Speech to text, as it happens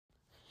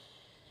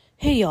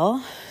Hey y'all,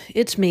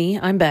 it's me.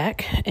 I'm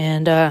back,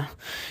 and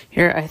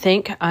here I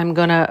think I'm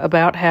gonna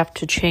about have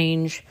to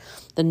change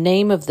the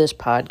name of this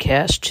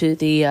podcast to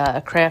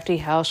the Crafty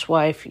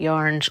Housewife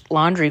Yarns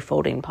Laundry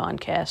Folding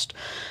Podcast,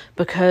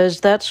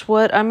 because that's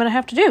what I'm gonna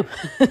have to do.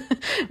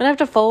 I'm gonna have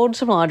to fold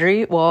some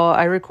laundry while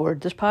I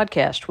record this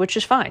podcast, which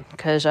is fine,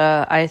 because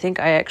I think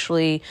I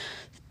actually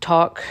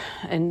talk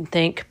and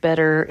think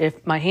better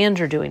if my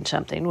hands are doing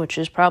something, which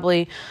is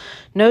probably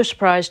no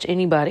surprise to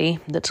anybody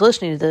that's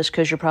listening to this,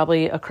 because you're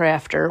probably a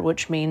crafter,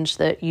 which means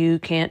that you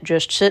can't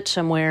just sit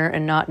somewhere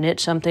and not knit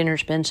something or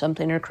spin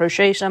something or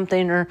crochet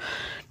something or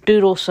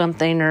doodle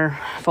something or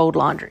fold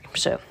laundry.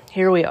 So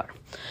here we are.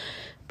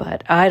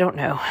 But I don't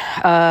know.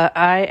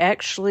 I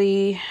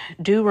actually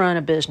do run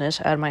a business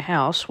out of my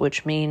house,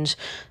 which means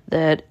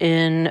that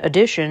in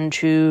addition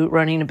to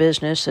running a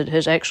business that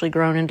has actually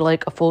grown into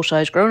like a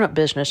full-size grown-up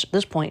business at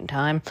this point in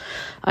time,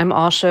 I'm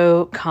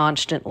also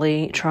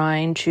constantly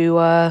trying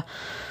to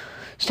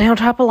stay on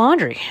top of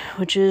laundry,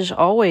 which is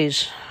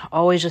always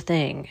a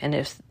thing. And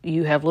if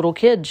you have little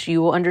kids,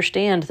 you will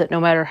understand that no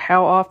matter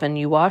how often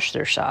you wash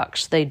their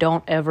socks, they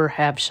don't ever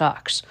have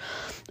socks.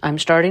 I'm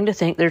starting to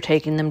think they're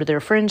taking them to their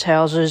friends'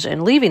 houses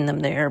and leaving them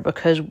there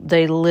because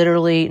they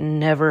literally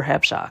never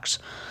have socks.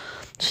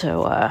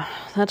 So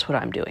that's what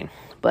I'm doing.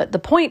 But the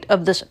point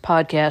of this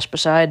podcast,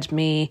 besides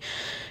me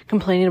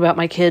complaining about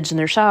my kids and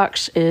their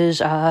socks,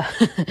 is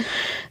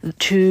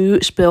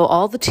to spill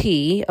all the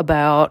tea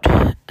about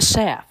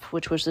SAF,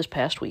 which was this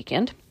past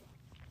weekend.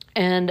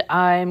 And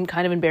I'm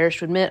kind of embarrassed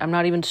to admit I'm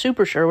not even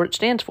super sure what it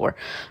stands for.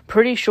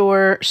 Pretty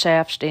sure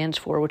SAF stands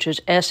for, which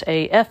is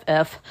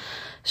SAFF,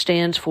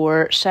 stands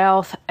for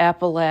South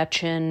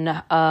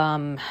Appalachian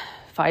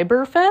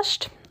Fiber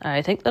Fest.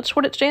 I think that's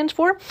what it stands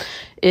for.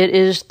 It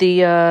is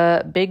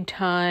the big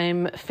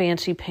time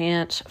fancy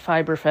pants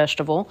fiber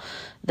festival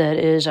that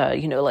is,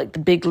 like the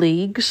big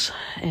leagues.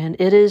 And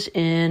it is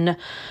in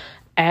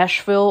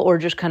Asheville, or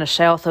just kind of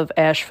south of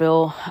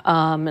Asheville, in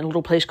a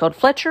little place called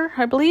Fletcher,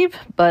 I believe,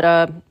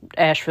 but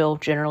Asheville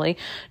generally,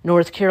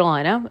 North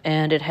Carolina,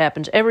 and it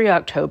happens every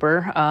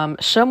October,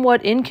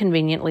 somewhat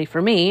inconveniently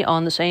for me,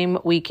 on the same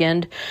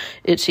weekend,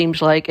 it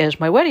seems like, as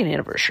my wedding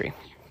anniversary.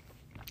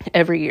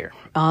 Every year.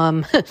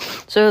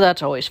 So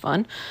that's always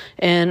fun.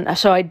 And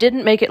so I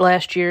didn't make it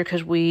last year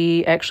because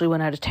we actually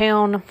went out of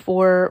town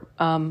for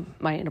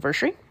my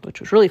anniversary,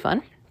 which was really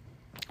fun.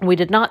 We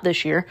did not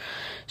this year,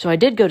 so I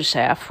did go to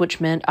SAF,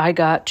 which meant I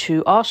got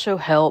to also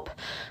help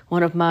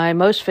one of my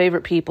most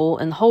favorite people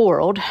in the whole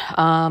world,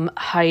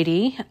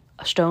 Heidi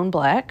Stone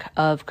Black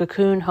of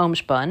Cocoon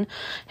Homespun,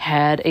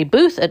 had a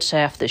booth at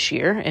SAF this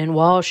year, and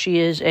while she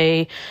is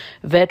a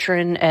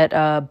veteran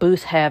at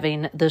booth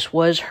having, this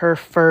was her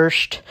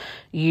first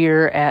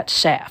year at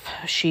SAF.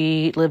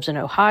 She lives in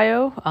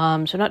Ohio,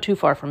 so not too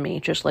far from me,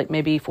 just like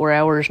maybe 4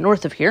 hours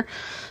north of here.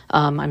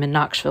 I'm in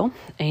Knoxville,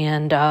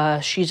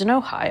 and she's in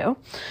Ohio.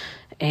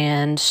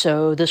 And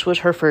so this was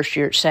her first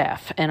year at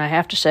SAF. And I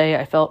have to say,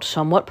 I felt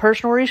somewhat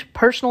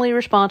personally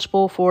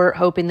responsible for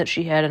hoping that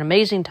she had an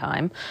amazing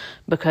time,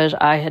 because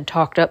I had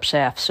talked up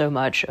SAF so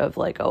much of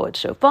like, oh, it's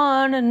so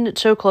fun and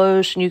it's so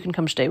close and you can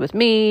come stay with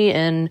me.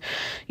 And,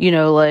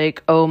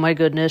 oh my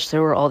goodness,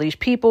 there were all these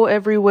people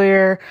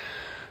everywhere.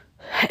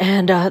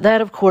 And that,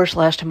 of course,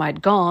 last time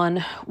I'd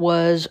gone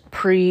was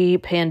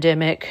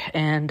pre-pandemic,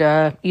 and,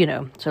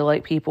 so,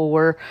 like, people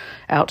were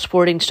out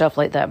sporting, stuff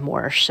like that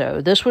more.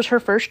 So this was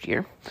her first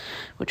year,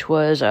 which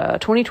was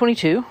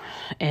 2022,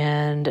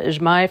 and it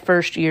was my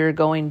first year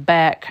going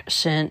back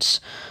since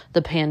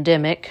the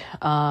pandemic,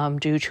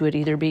 due to it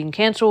either being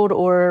canceled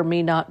or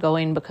me not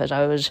going because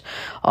I was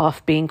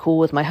off being cool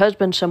with my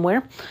husband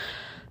somewhere.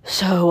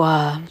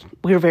 So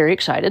we were very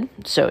excited.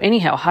 So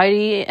anyhow,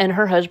 Heidi and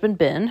her husband,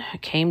 Ben,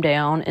 came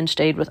down and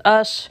stayed with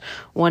us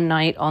one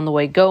night on the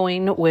way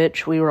going,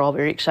 which we were all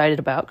very excited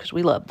about because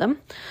we loved them.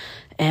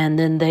 And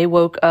then they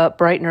woke up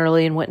bright and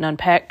early and went and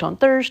unpacked on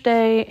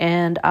Thursday,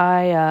 and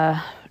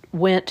my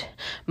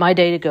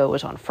day to go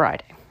was on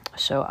Friday.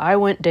 So I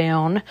went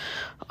down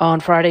on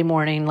Friday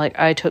morning,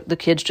 I took the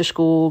kids to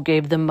school,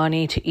 gave them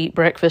money to eat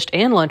breakfast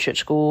and lunch at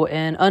school,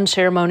 and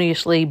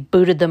unceremoniously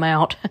booted them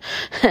out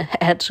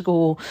at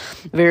school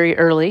very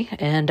early,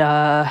 and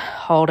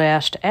hauled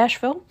ass to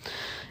Asheville,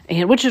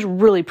 which is a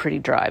really pretty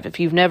drive.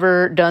 If you've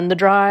never done the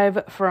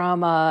drive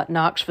from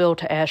Knoxville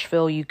to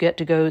Asheville, you get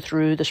to go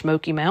through the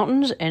Smoky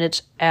Mountains, and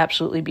it's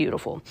absolutely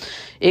beautiful.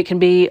 It can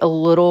be a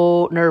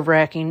little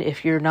nerve-wracking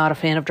if you're not a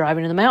fan of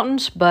driving in the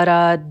mountains,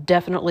 but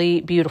definitely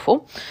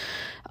beautiful.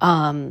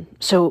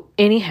 So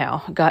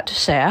anyhow, got to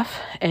SAF,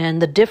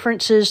 and the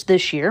differences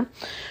this year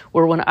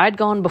were when I'd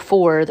gone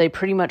before, they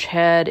pretty much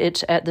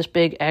it's at this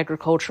big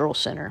agricultural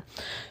center.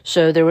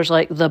 So there was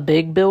the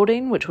big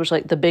building, which was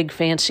the big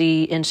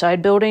fancy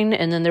inside building,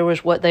 and then there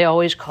was what they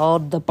always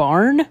called the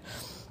barn.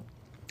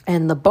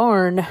 And the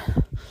barn,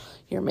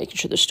 here, making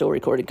sure this is still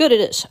recorded. Good,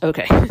 it is.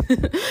 Okay.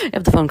 I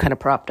have the phone kind of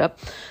propped up.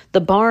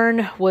 The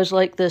barn was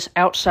this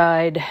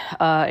outside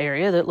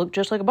area that looked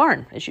just like a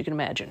barn, as you can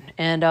imagine.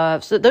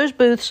 And so those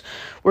booths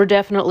were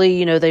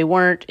definitely, they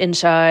weren't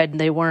inside,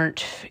 they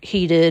weren't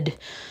heated.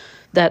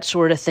 that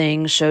sort of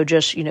thing. So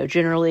just,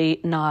 generally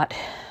not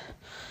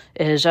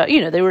as,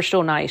 they were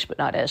still nice, but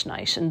not as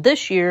nice. And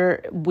this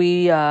year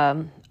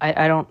I'm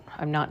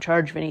not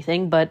charged of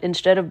anything, but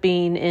instead of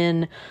being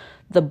in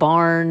the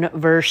barn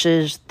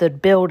versus the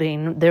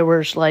building, there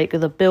was like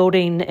the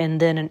building and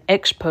then an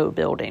expo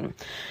building,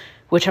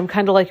 which I'm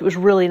kind of like, it was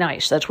really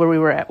nice. That's where we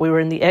were at. We were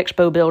in the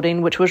expo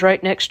building, which was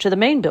right next to the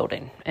main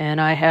building.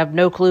 And I have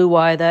no clue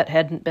why that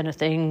hadn't been a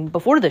thing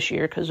before this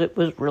year, because it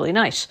was really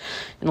nice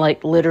and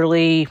like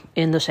literally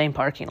in the same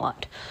parking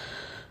lot.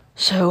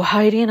 So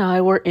Heidi and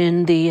I were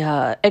in the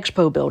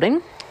expo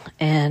building,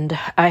 and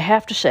I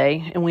have to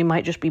say, and we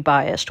might just be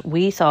biased,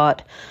 we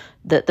thought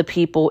that the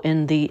people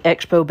in the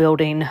expo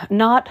building,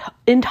 not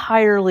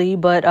entirely,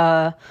 but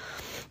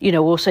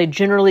we'll say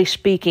generally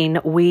speaking,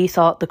 we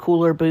thought the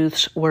cooler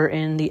booths were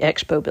in the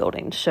expo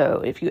building.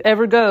 So if you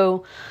ever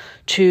go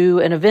to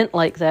an event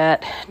like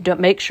that,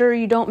 make sure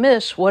you don't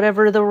miss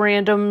whatever the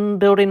random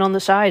building on the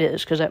side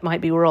is, because that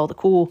might be where all the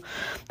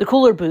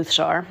cooler booths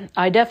are.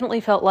 I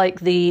definitely felt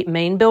like the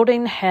main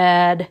building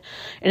had,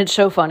 and it's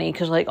so funny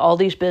because like all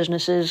these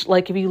businesses,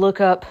 like if you look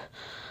up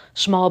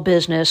small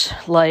business,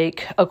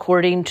 like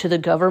according to the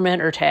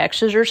government or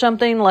taxes or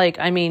something, like,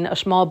 I mean, a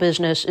small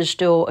business is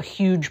still a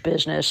huge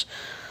business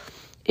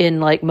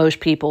in like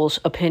most people's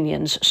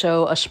opinions.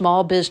 So a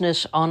small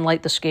business on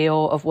like the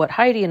scale of what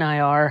Heidi and I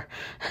are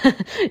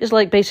is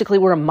like basically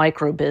we're a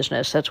micro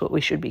business. That's what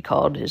we should be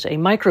called, is a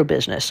micro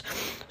business.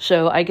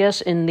 So I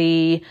guess in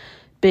the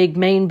big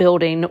main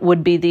building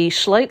would be the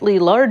slightly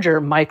larger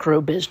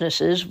micro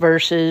businesses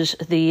versus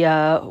the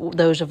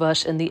those of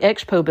us in the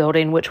expo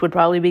building, which would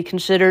probably be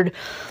considered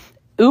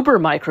uber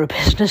micro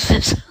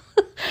businesses.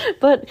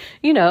 But,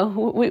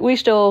 we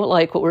still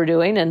like what we're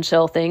doing and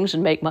sell things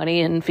and make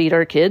money and feed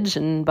our kids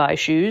and buy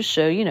shoes.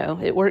 So,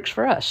 it works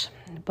for us.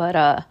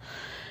 But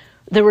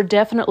there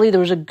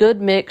was a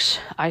good mix,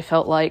 I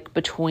felt like,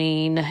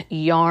 between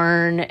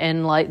yarn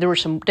and like there were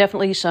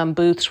definitely some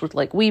booths with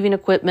like weaving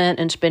equipment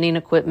and spinning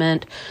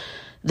equipment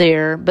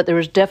there. But there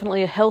was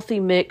definitely a healthy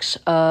mix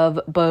of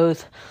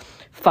both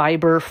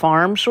fiber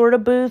farm sort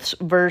of booths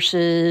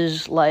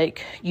versus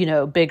like,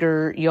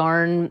 bigger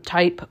yarn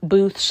type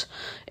booths,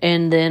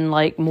 and then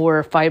like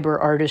more fiber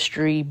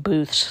artistry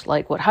booths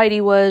like what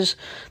Heidi was,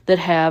 that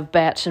have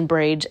bats and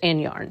braids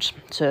and yarns.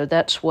 So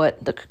that's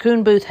what the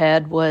Cocoon booth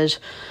had. Was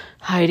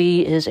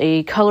Heidi is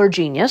a color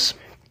genius,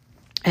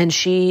 and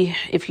she,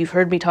 if you've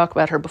heard me talk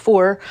about her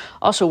before,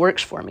 also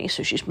works for me.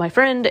 So she's my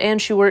friend, and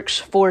she works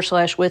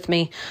for/with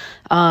me,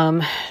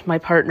 my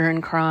partner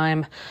in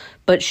crime.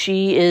 But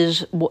she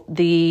is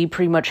the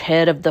pretty much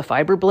head of the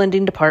fiber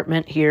blending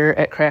department here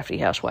at Crafty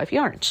Housewife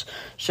Yarns.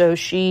 So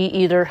she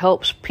either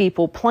helps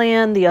people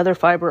plan, the other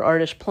fiber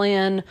artists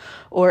plan,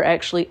 or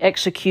actually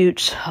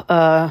executes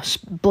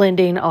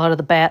blending a lot of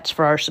the bats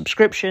for our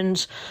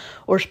subscriptions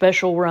or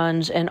special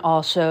runs, and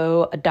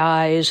also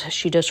dyes.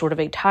 She does sort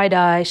of a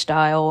tie-dye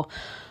style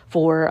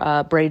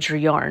for braids or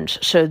yarns.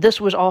 So this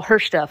was all her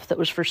stuff that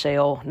was for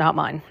sale, not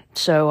mine.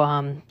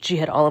 So she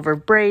had all of her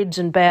braids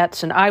and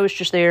bats, and I was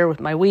just there with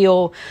my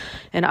wheel,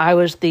 and I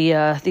was the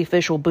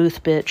official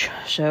booth bitch.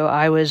 So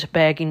I was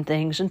bagging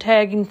things and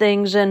tagging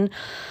things and,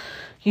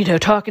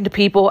 talking to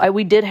people.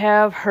 We did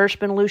have her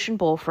Spinolution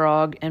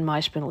Bullfrog and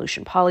my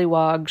Spinolution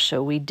Polywog.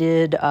 So we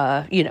did,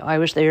 I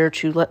was there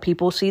to let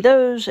people see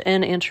those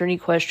and answer any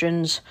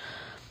questions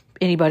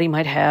anybody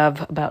might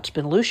have about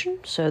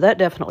Spinolution. So that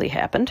definitely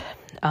happened.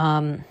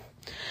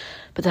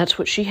 But that's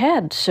what she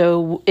had.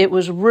 So it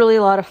was really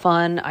a lot of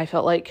fun. I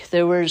felt like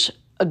it was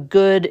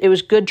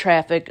good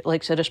traffic,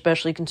 like I said,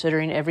 especially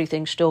considering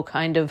everything's still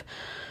kind of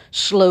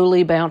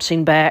slowly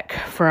bouncing back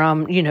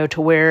from,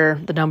 to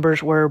where the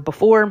numbers were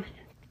before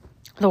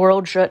the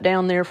world shut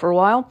down there for a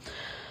while.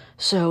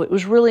 So it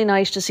was really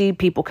nice to see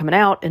people coming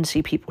out and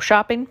see people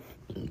shopping.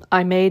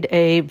 I made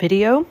a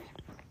video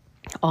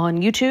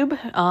on YouTube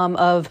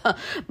of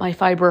my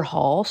fiber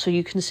haul, so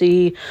you can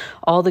see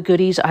all the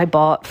goodies I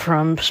bought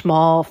from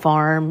small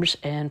farms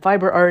and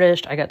fiber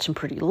artists. I got some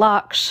pretty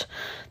locks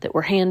that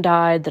were hand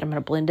dyed that I'm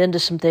going to blend into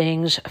some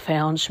things. I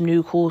found some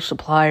new cool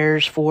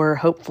suppliers for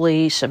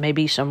hopefully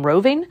some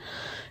roving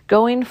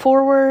going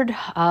forward.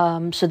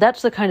 So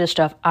that's the kind of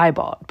stuff I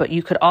bought, but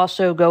you could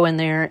also go in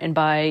there and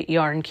buy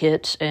yarn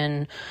kits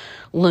and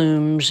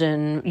looms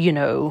and,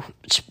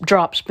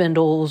 drop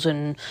spindles,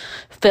 and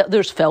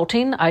there's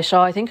felting. I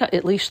saw, I think,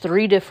 at least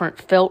 3 different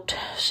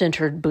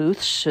felt-centered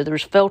booths. So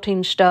there's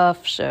felting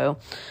stuff, so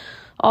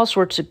all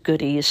sorts of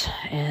goodies.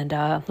 And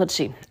let's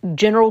see,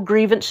 general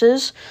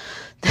grievances.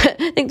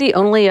 I think the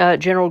only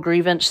general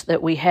grievance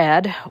that we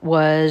had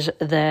was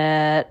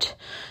that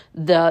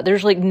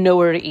there's like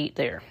nowhere to eat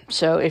there.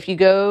 So if you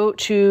go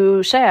to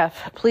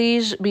SAF,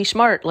 please be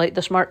smart, like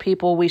the smart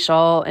people we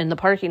saw in the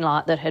parking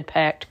lot that had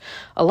packed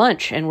a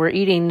lunch and were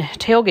eating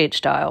tailgate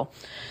style.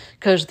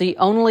 Because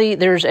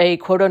there's a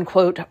quote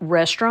unquote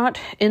restaurant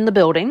in the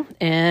building,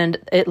 and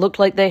it looked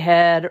like they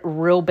had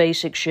real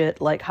basic shit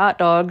like hot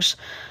dogs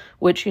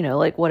which,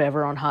 like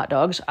whatever on hot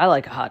dogs. I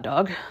like a hot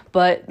dog,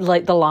 but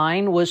like the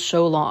line was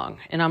so long.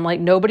 And I'm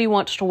like, nobody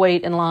wants to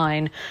wait in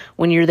line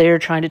when you're there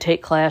trying to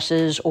take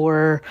classes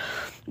or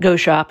go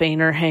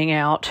shopping or hang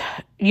out.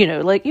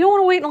 Like you don't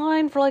want to wait in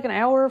line for like an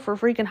hour for a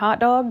freaking hot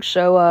dog.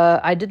 So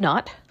I did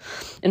not.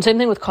 And same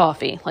thing with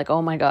coffee. Like,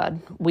 oh my God,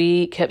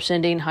 we kept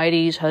sending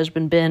Heidi's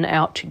husband Ben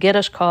out to get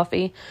us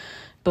coffee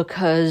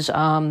because,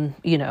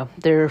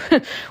 they're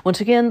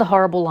once again the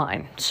horrible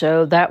line.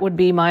 So that would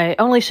be my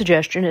only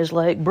suggestion is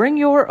like bring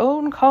your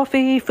own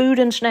coffee, food,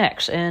 and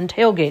snacks and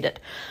tailgate it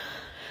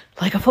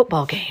like a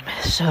football game.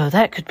 So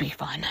that could be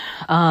fun.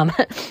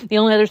 The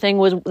only other thing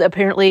was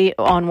apparently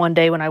on one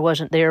day when I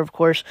wasn't there, of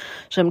course,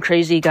 some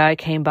crazy guy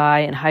came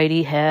by and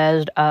Heidi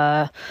had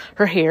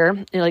her hair,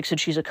 like I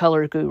said, she's a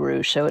color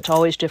guru, so it's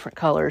always different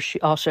colors. She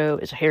also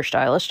is a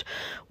hairstylist,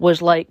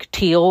 was like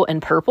teal and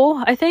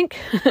purple, I think,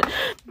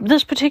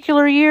 this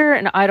particular year.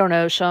 And I don't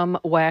know, some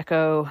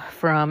wacko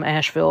from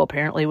Asheville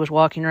apparently was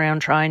walking around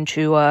trying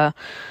to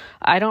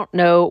I don't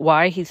know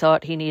why he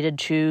thought he needed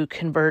to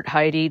convert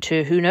Heidi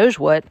to who knows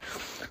what,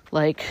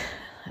 like,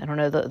 I don't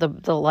know,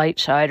 the light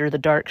side or the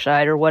dark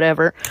side or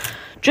whatever,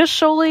 just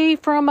solely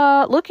from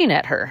looking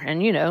at her.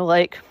 And,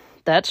 like,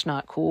 that's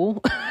not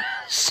cool.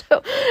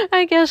 So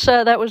I guess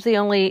that was the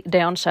only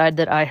downside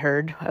that I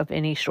heard of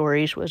any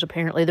stories, was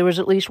apparently there was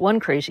at least one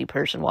crazy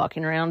person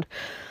walking around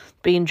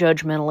being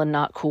judgmental and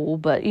not cool.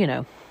 But,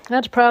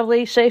 that's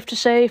probably safe to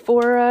say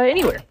for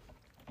anywhere.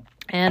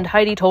 And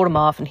Heidi told him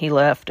off and he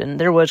left, and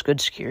there was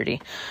good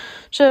security.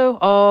 So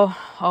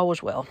all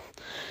was well.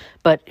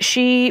 But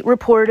she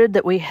reported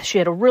that she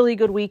had a really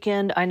good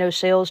weekend. I know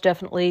sales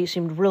definitely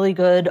seemed really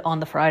good on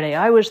the Friday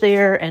I was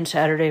there, and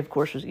Saturday, of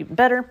course, was even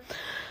better.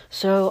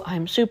 So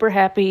I'm super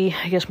happy.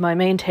 I guess my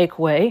main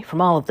takeaway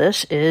from all of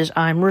this is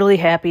I'm really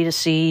happy to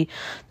see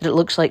that it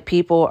looks like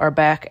people are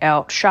back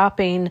out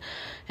shopping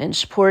and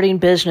supporting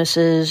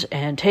businesses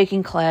and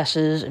taking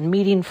classes and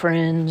meeting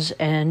friends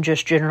and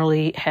just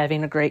generally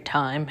having a great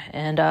time.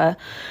 And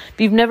if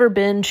you've never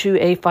been to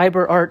a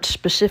fiber art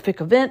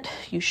specific event,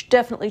 you should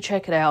definitely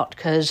check it out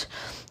because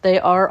they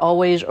are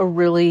always a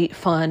really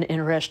fun,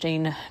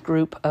 interesting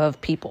group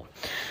of people.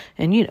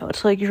 And,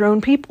 it's like your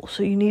own people,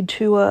 so you need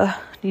to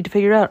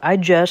figure it out. I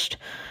just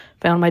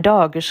found my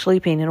dog is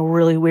sleeping in a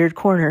really weird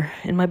corner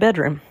in my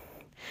bedroom.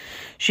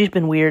 She's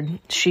been weird.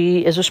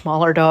 She is a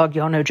smaller dog.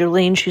 Y'all know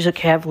Jolene. She's a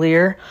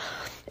Cavalier.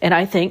 And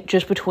I think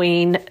just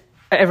between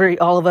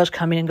all of us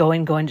coming and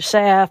going to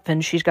SAF,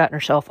 and she's gotten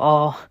herself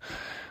all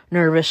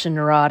nervous and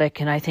neurotic,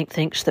 and I think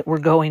thinks that we're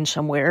going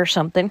somewhere or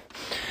something.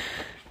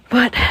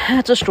 But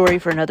that's a story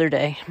for another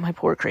day. My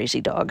poor crazy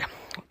dog.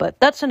 But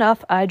that's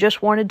enough. I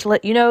just wanted to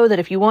let you know that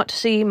if you want to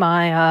see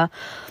my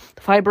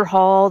fiber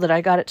haul that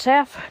I got at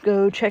SAF,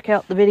 go check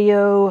out the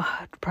video,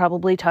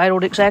 probably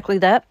titled exactly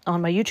that,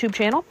 on my YouTube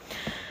channel.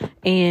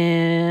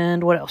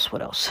 And what else?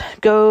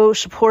 Go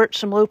support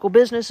some local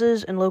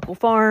businesses and local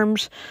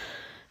farms.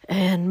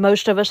 And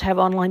most of us have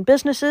online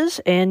businesses,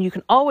 and you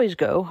can always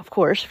go, of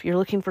course, if you're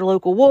looking for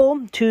local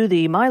wool, to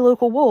the My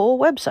Local Wool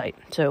website.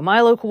 So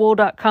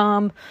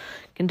mylocalwool.com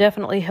can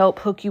definitely help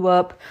hook you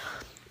up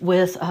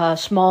with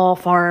small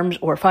farms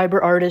or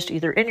fiber artists,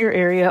 either in your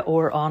area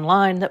or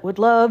online, that would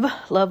love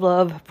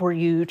for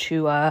you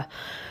to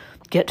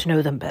get to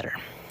know them better.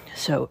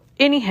 So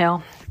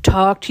anyhow,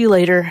 talk to you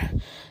later.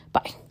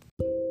 Bye.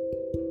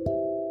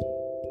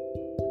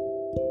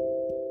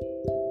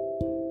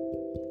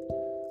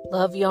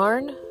 Love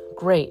yarn?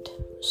 Great.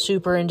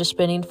 Super into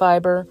spinning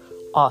fiber?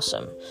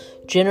 Awesome.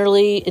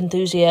 Generally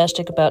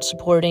enthusiastic about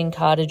supporting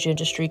cottage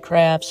industry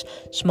crafts,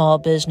 small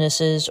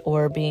businesses,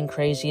 or being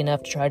crazy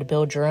enough to try to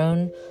build your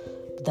own?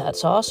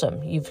 That's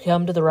awesome. You've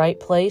come to the right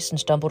place and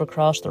stumbled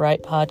across the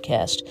right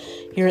podcast.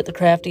 Here at the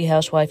Crafty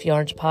Housewife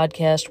Yarns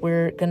podcast,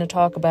 we're going to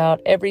talk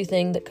about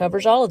everything that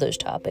covers all of those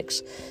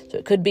topics. So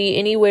it could be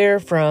anywhere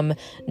from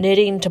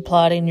knitting to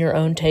plotting your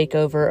own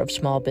takeover of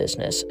small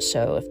business.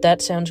 So if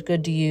that sounds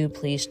good to you,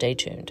 please stay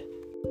tuned.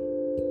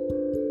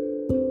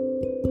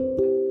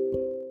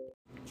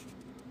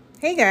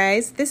 Hey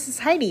guys, this is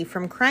Heidi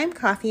from Crime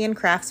Coffee and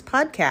Crafts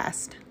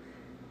podcast.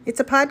 It's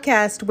a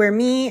podcast where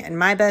me and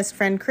my best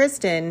friend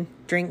Kristen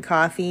drink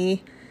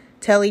coffee,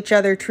 tell each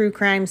other true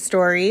crime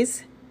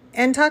stories,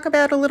 and talk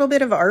about a little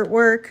bit of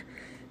artwork,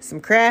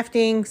 some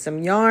crafting,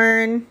 some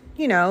yarn,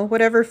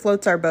 whatever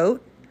floats our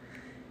boat.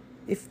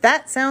 If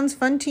that sounds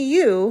fun to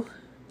you,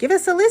 give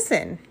us a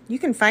listen. You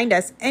can find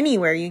us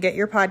anywhere you get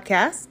your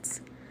podcasts.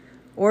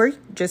 Or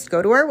just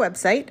go to our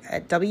website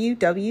at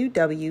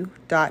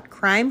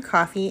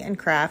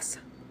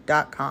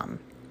www.crimecoffeeandcrafts.com.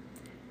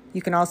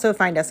 You can also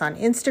find us on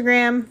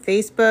Instagram,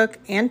 Facebook,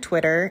 and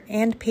Twitter,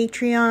 and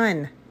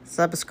Patreon.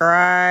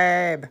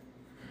 Subscribe.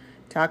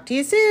 Talk to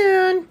you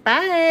soon.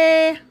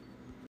 Bye.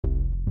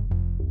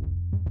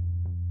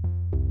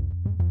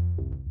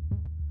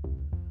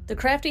 The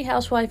Crafty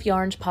Housewife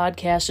Yarns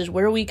podcast is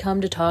where we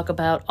come to talk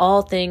about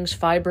all things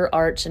fiber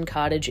arts and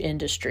cottage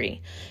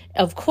industry.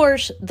 Of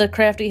course, the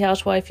Crafty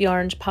Housewife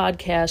Yarns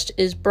podcast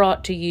is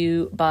brought to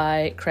you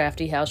by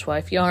Crafty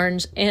Housewife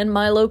Yarns and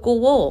My Local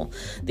Wool.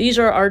 These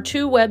are our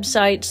two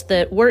websites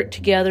that work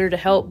together to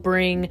help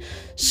bring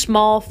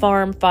small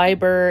farm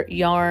fiber,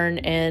 yarn,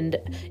 and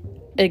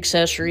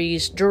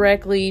accessories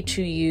directly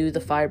to you, the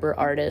fiber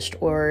artist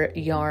or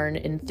yarn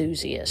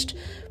enthusiast.